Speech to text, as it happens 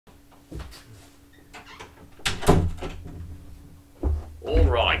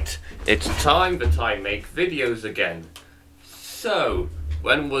Alright, it's time that I make videos again. So,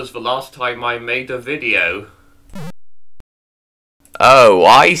 when was the last time I made a video? Oh,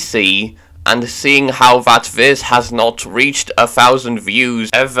 I see. And seeing how that this has not reached 1,000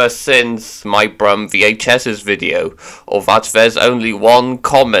 views ever since my Brum VHS's video, or that there's only one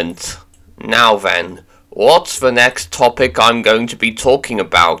comment. Now then, what's the next topic I'm going to be talking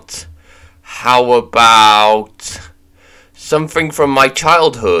about? How about something from my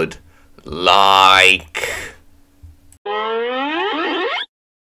childhood, like...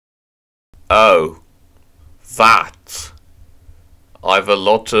 Oh, that. I've a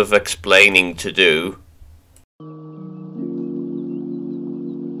lot of explaining to do.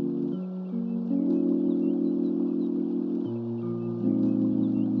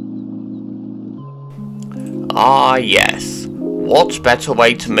 Ah yes, what better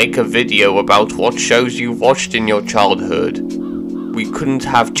way to make a video about what shows you watched in your childhood? We couldn't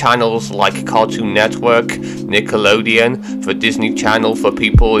have channels like Cartoon Network, Nickelodeon, the Disney Channel for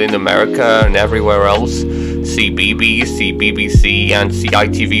people in America and everywhere else, CBeebies, CBBC and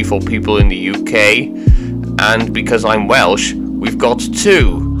CITV for people in the UK, and because I'm Welsh, we've got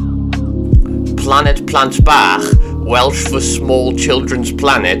two. Planet Plant Bach, Welsh for Small Children's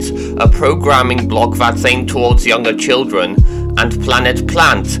Planet, a programming block that's aimed towards younger children, and Planet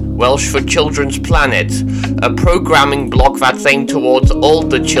Plant, Welsh for Children's Planet, a programming block that's aimed towards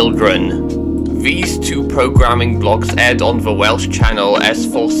older children. These two programming blocks aired on the Welsh channel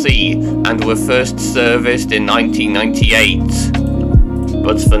S4C and were first serviced in 1998.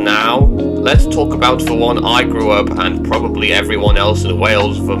 But for now, let's talk about the one I grew up and probably everyone else in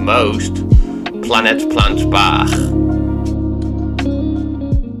Wales the most, Planet Plant Bach.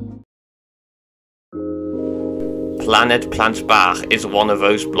 Planet Plant Bach is one of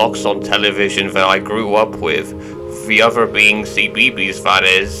those blocks on television that I grew up with, the other being CBeebies, that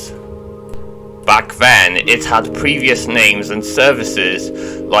is. Back then, it had previous names and services,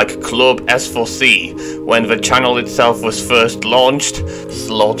 like Club S4C, when the channel itself was first launched,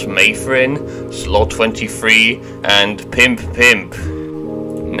 Slot Mayfrin, Slot 23, and Pimp Pimp.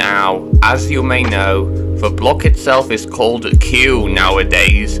 Now, as you may know, the block itself is called Q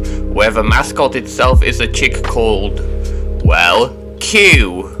nowadays, where the mascot itself is a chick called, well,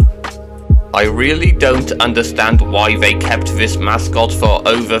 Q. I really don't understand why they kept this mascot for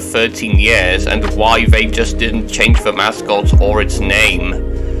over 13 years and why they just didn't change the mascot or its name.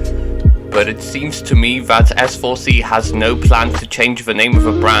 But it seems to me that S4C has no plan to change the name of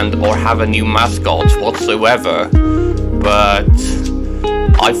a brand or have a new mascot whatsoever. But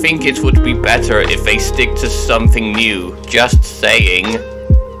I think it would be better if they stick to something new, just saying.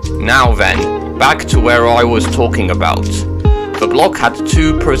 Now then, back to where I was talking about. The block had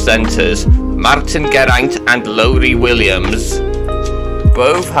two presenters, Martin Geraint and Laurie Williams.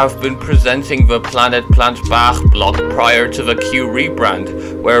 Both have been presenting the Planet Plant Bach block prior to the Q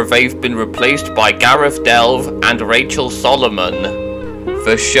rebrand, where they've been replaced by Gareth Delve and Rachel Solomon.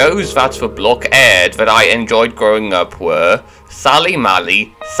 The shows that the block aired that I enjoyed growing up were Sally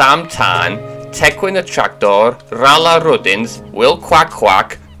Mally, Sam Tan, Tequin a Tractor, Rala Ruddins, Will Quack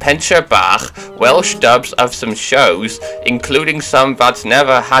Quack, Pencher Bach, Welsh dubs of some shows, including some that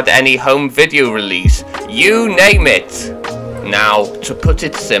never had any home video release. You name it! Now, to put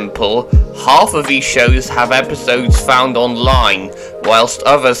it simple, half of these shows have episodes found online, whilst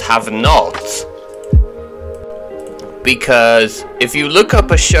others have not. Because if you look up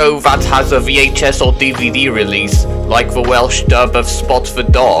a show that has a VHS or DVD release, like the Welsh dub of Spot the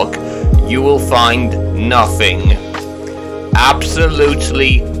Dog, you will find nothing.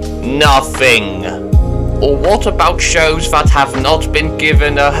 Absolutely nothing. Or what about shows that have not been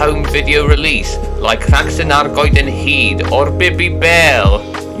given a home video release, like Rhagsen Argoed yn Hyd or Bibi Bell?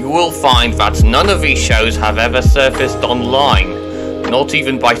 You will find that none of these shows have ever surfaced online. Not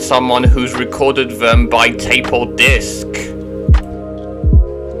even by someone who's recorded them by tape or disc.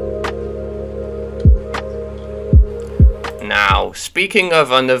 Now, speaking of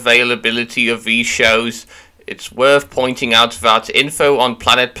unavailability of these shows, it's worth pointing out that info on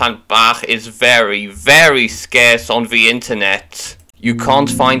Planet Plant Bach is very, very scarce on the internet. You can't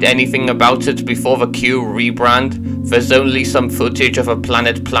find anything about it before the Q rebrand. There's only some footage of a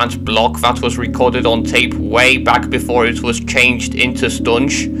Planet Plant block that was recorded on tape way back before it was changed into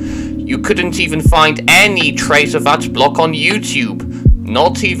Stunch. You couldn't even find any trace of that block on YouTube.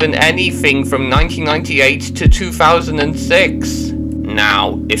 Not even anything from 1998 to 2006.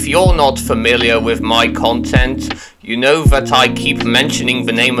 Now, if you're not familiar with my content, You know that I keep mentioning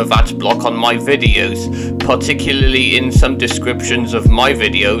the name of that block on my videos, particularly in some descriptions of my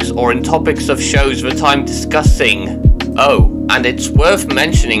videos or in topics of shows that I'm discussing. Oh, and it's worth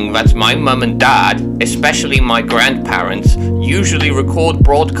mentioning that my mum and dad, especially my grandparents, usually record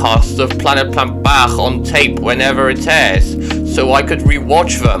broadcasts of Planet Plant Bach on tape whenever it airs, so I could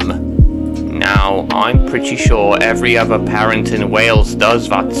rewatch them. Now, I'm pretty sure every other parent in Wales does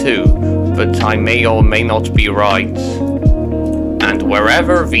that too, but I may or may not be right. And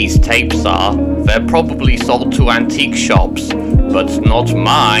wherever these tapes are, they're probably sold to antique shops, but not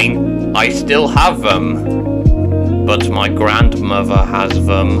mine. I still have them. But my grandmother has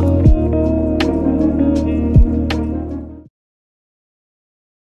them.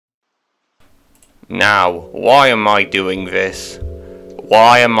 Now, why am I doing this?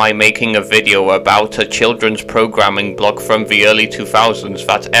 Why am I making a video about a children's programming blog from the early 2000s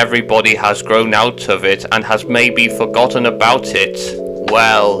that everybody has grown out of it and has maybe forgotten about it?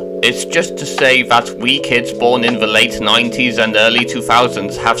 Well, it's just to say that we kids born in the late 90s and early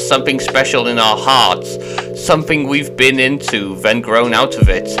 2000s have something special in our hearts, something we've been into, then grown out of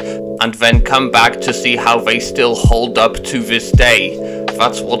it, and then come back to see how they still hold up to this day.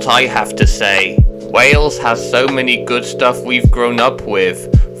 That's what I have to say. Wales has so many good stuff we've grown up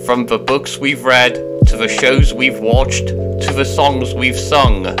with, from the books we've read, to the shows we've watched, to the songs we've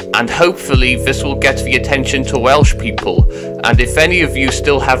sung, and hopefully this will get the attention to Welsh people, and if any of you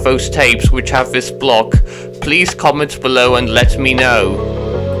still have those tapes which have this block, please comment below and let me know.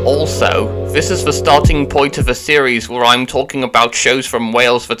 Also, this is the starting point of a series where I'm talking about shows from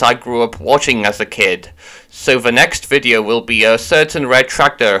Wales that I grew up watching as a kid. So the next video will be a certain red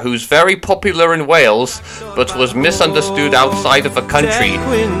tractor who's very popular in Wales, but was misunderstood outside of the country.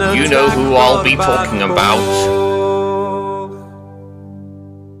 You know who I'll be talking about.